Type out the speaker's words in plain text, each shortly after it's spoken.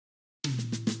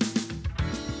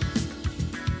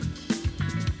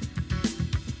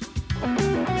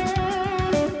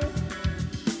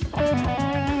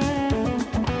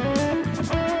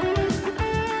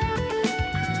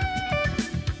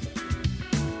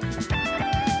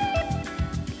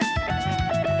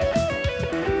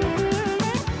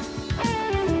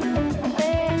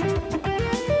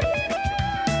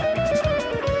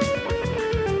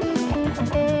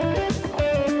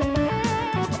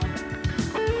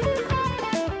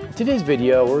today's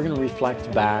video, we're going to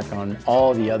reflect back on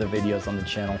all the other videos on the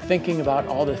channel, thinking about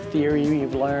all the theory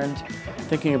we've learned,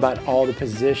 thinking about all the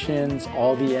positions,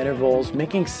 all the intervals,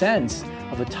 making sense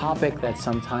of a topic that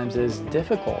sometimes is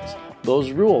difficult.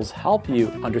 Those rules help you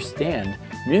understand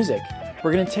music.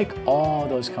 We're going to take all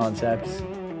those concepts,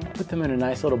 put them in a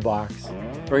nice little box.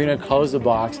 We're going to close the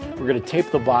box. We're going to tape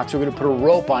the box. We're going to put a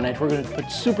rope on it. We're going to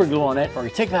put super glue on it. We're going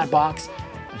to take that box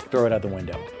and throw it out the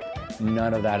window.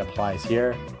 None of that applies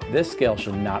here. This scale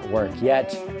should not work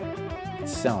yet. It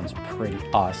sounds pretty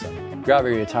awesome. Grab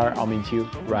your guitar. I'll meet you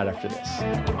right after this.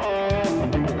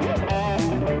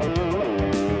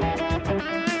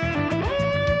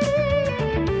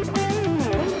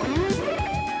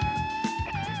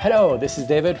 Hello, this is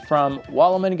David from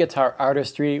Wallman Guitar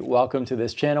Artistry. Welcome to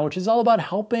this channel, which is all about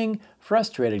helping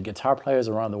frustrated guitar players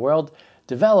around the world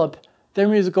develop their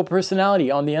musical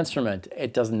personality on the instrument.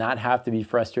 It does not have to be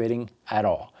frustrating at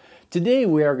all. Today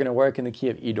we are going to work in the key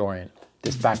of E Dorian.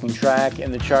 This backing track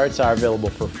and the charts are available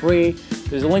for free.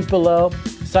 There's a link below.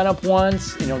 Sign up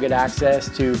once and you'll get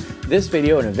access to this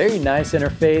video in a very nice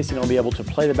interface, and you'll be able to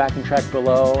play the backing track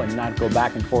below and not go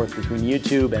back and forth between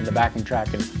YouTube and the backing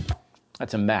track, and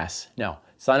that's a mess. No,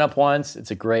 sign up once.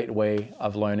 It's a great way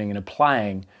of learning and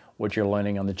applying what you're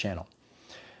learning on the channel.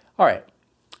 All right.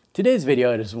 Today's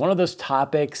video is one of those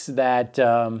topics that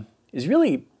is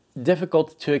really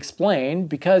difficult to explain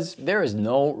because there is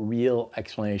no real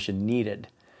explanation needed.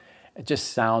 It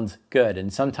just sounds good,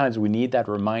 and sometimes we need that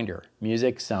reminder.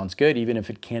 Music sounds good even if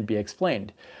it can't be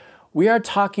explained. We are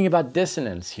talking about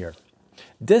dissonance here.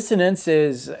 Dissonance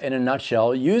is, in a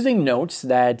nutshell, using notes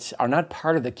that are not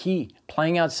part of the key,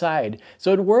 playing outside.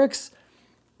 So it works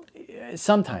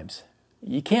sometimes.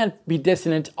 You can't be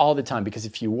dissonant all the time, because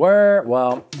if you were,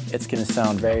 well, it's going to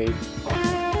sound very...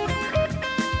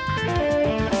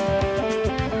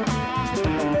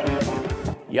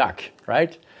 yuck,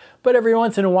 right? But every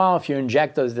once in a while, if you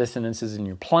inject those dissonances in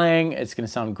your playing, it's going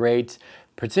to sound great,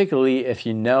 particularly if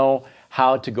you know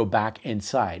how to go back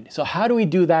inside. So how do we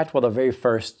do that? Well, the very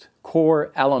first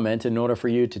core element in order for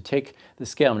you to take the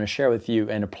scale I'm going to share with you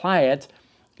and apply it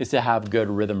is to have good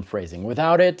rhythm phrasing.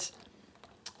 Without it,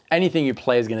 anything you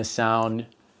play is going to sound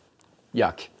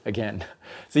yuck again.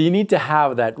 So you need to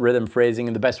have that rhythm phrasing,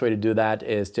 and the best way to do that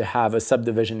is to have a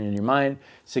subdivision in your mind.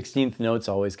 16th notes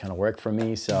always kind of work for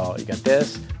me. So you got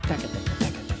this,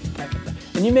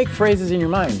 and you make phrases in your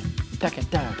mind. And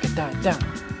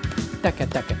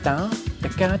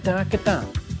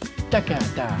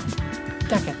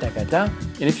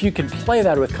if you can play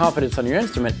that with confidence on your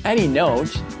instrument, any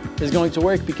note is going to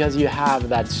work because you have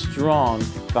that strong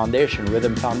foundation,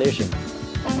 rhythm foundation.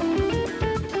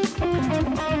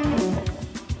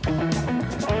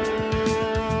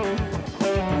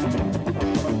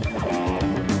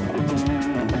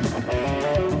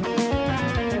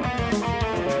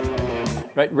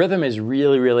 Right? Rhythm is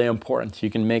really, really important.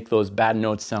 You can make those bad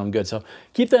notes sound good. So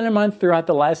keep that in mind throughout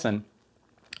the lesson.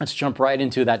 Let's jump right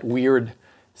into that weird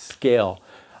scale.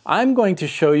 I'm going to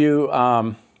show you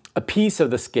a piece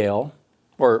of the scale,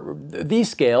 or the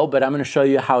scale, but I'm going to show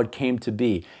you how it came to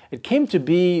be. It came to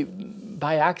be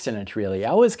by accident, really.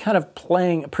 I was kind of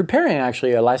preparing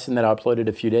actually a lesson that I uploaded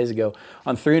a few days ago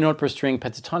on 3-note per string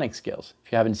pentatonic scales.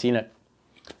 If you haven't seen it,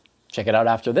 check it out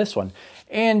after this one.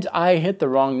 And I hit the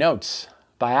wrong notes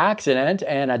by accident,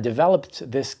 and I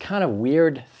developed this kind of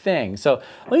weird thing. So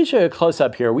let me show you a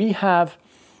close-up here. We have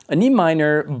an E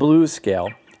minor blues scale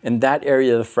in that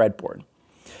area of the fretboard.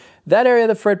 That area of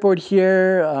the fretboard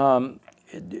here,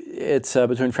 it's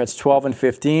between frets 12 and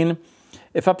 15.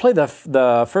 If I play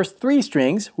the first 3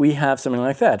 strings, we have something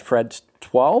like that. Fret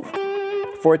 12,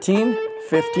 14,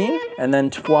 15, and then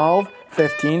 12,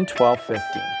 15, 12,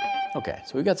 15. Okay,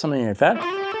 so we got something like that.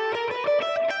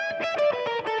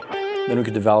 Then we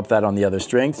could develop that on the other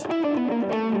strings.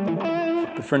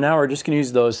 But for now, we're just going to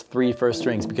use those 3 first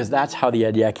strings because that's how the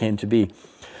idea came to be.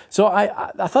 So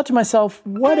I thought to myself,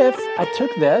 what if I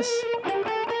took this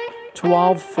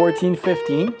 12, 14,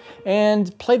 15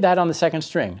 and played that on the second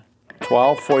string?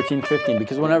 12, 14, 15,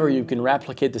 because whenever you can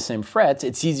replicate the same frets,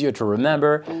 it's easier to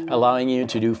remember, allowing you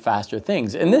to do faster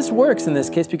things. And this works in this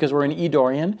case because we're in E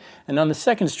Dorian, and on the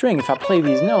second string, if I play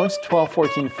these notes, 12,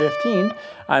 14, 15,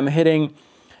 I'm hitting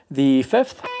the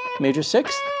 5th, major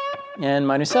 6th, and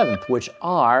minor 7th, which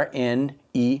are in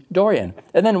E Dorian.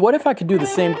 And then what if I could do the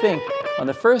same thing on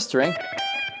the first string?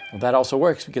 Well, that also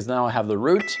works because now I have the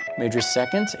root, major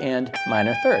 2nd, and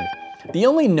minor 3rd. The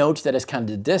only note that is kind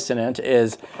of dissonant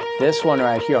is this one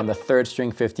right here on the 3rd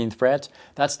string, 15th fret.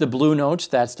 That's the blue note,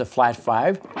 that's the flat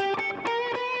 5.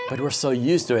 But we're so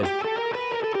used to it,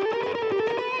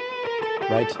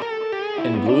 right?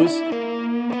 In blues,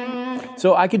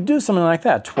 So I could do something like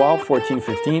that, 12, 14,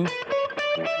 15,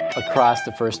 across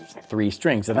the first 3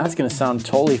 strings. And that's gonna sound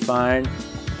totally fine.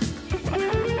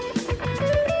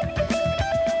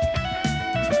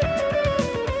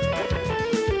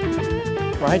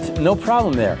 Right, no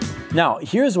problem there. Now,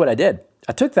 here's what I did.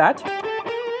 I took that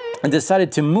and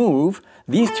decided to move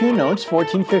these 2 notes,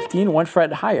 14, 15, 1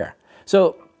 fret higher.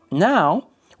 So now,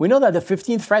 we know that the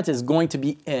 15th fret is going to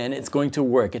be in, it's going to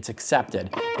work, it's accepted.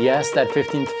 Yes, that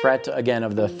 15th fret, again,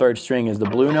 of the 3rd string is the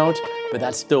blue note, but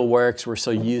that still works, we're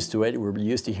so used to it, we're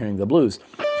used to hearing the blues.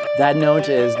 That note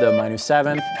is the minor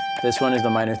 7th, this one is the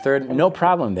minor 3rd, no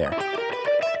problem there.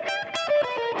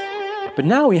 But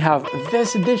now we have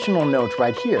this additional note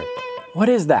right here. What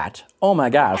is that? Oh my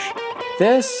gosh.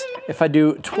 This, if I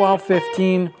do 12,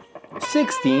 15,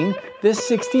 16, this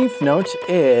 16th note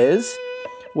is,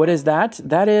 what is that?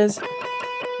 That is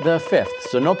the 5th,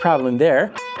 so no problem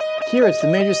there. Here it's the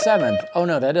major 7th. Oh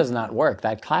no, that does not work,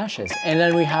 that clashes. And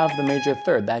then we have the major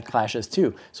 3rd, that clashes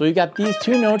too. So we've got these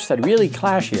 2 notes that really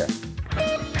clash here.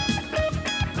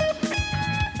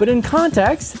 But in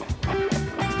context,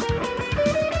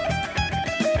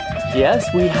 yes,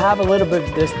 we have a little bit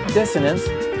of this dissonance,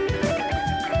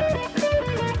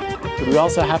 but we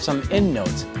also have some in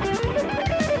notes.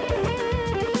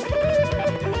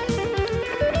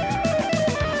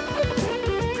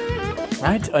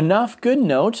 Right? Enough good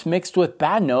notes mixed with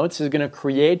bad notes is going to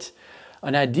create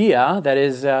an idea that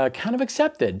is kind of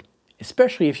accepted,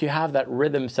 especially if you have that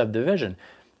rhythm subdivision.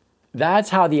 That's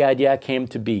how the idea came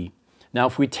to be. Now,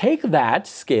 if we take that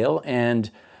scale and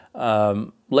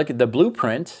look at the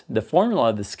blueprint, the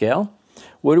formula of the scale,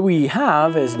 what we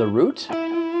have is the root,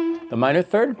 the minor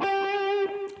 3rd,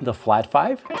 the flat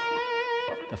 5,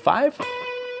 the 5,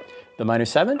 the minor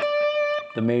 7,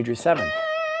 the major 7.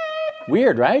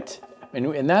 Weird, right?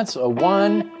 And that's a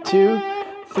 1, 2,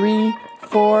 3,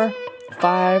 4,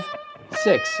 5,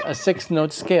 6. A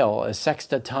 6-note scale, a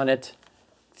sextatonic,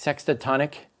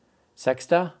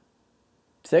 sexta,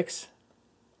 6,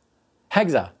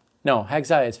 hexa. No,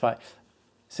 hexa is 5.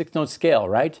 6-note scale,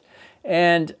 right?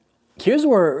 And here's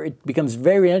where it becomes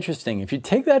very interesting. If you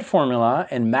take that formula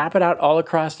and map it out all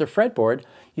across the fretboard,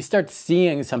 you start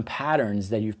seeing some patterns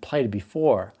that you've played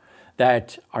before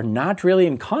that are not really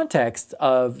in context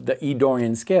of the E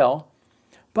Dorian scale,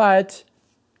 but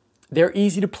they're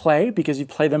easy to play because you've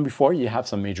played them before. You have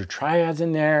some major triads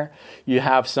in there. You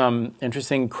have some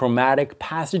interesting chromatic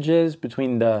passages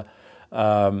between the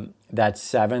that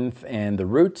 7th and the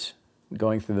root,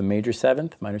 going through the major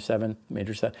 7th, minor 7th,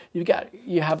 major 7th.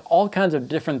 You have all kinds of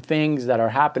different things that are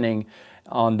happening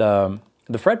on the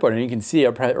fretboard, and you can see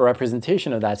a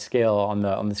representation of that scale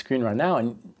on the screen right now,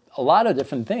 and a lot of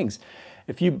different things.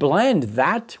 If you blend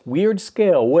that weird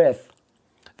scale with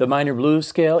the minor blues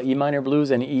scale, E minor blues,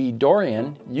 and E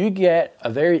Dorian, you get a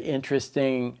very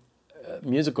interesting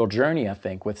musical journey, I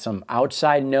think, with some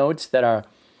outside notes that are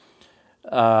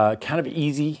kind of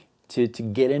easy to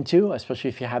get into, especially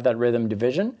if you have that rhythm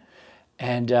division.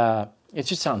 And it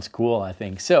just sounds cool, I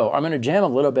think. So I'm going to jam a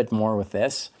little bit more with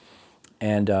this,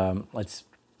 and let's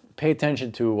pay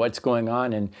attention to what's going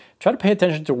on and try to pay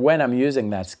attention to when I'm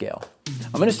using that scale.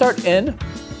 I'm going to start in. I'm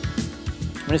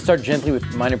going to start gently with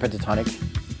minor pentatonic.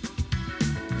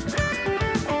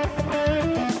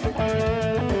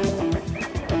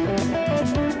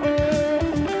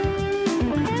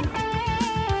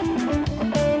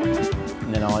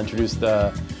 And then I'll introduce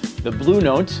the blue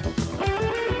note.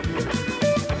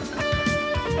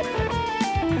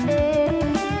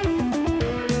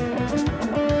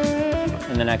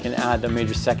 And then I can add the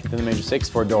major 2nd and the major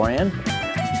 6th for Dorian.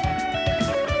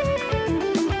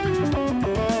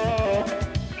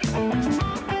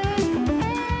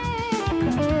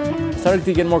 Starting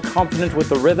to get more confident with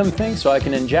the rhythm thing, so I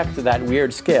can inject that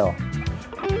weird scale.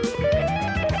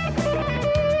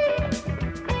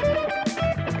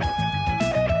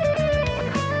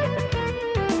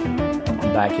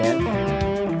 Back in.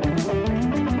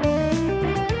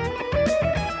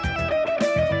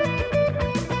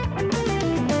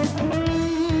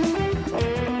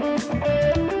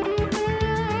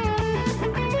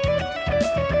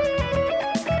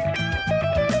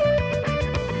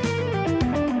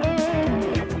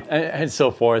 And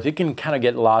so forth. You can kind of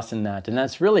get lost in that. And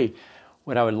that's really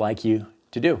what I would like you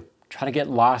to do. Try to get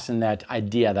lost in that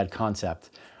idea, that concept.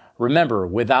 Remember,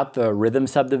 without the rhythm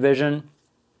subdivision,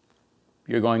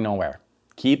 you're going nowhere.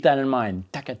 Keep that in mind.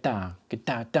 And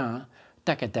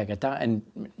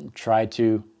try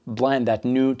to blend that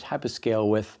new type of scale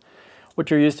with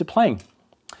what you're used to playing.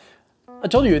 I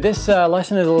told you this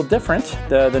lesson is a little different.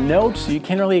 The notes, you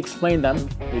can't really explain them.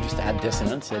 You just add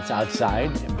dissonance. It's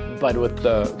outside. but with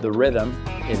the rhythm,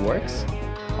 it works.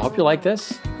 I hope you like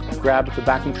this. Grab the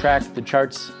backing track, the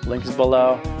charts, link is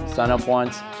below. Sign up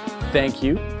once. Thank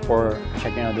you for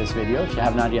checking out this video. If you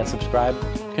have not yet subscribed,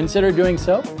 consider doing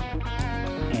so.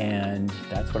 And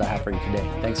that's what I have for you today.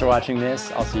 Thanks for watching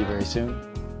this. I'll see you very soon.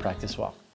 Practice well.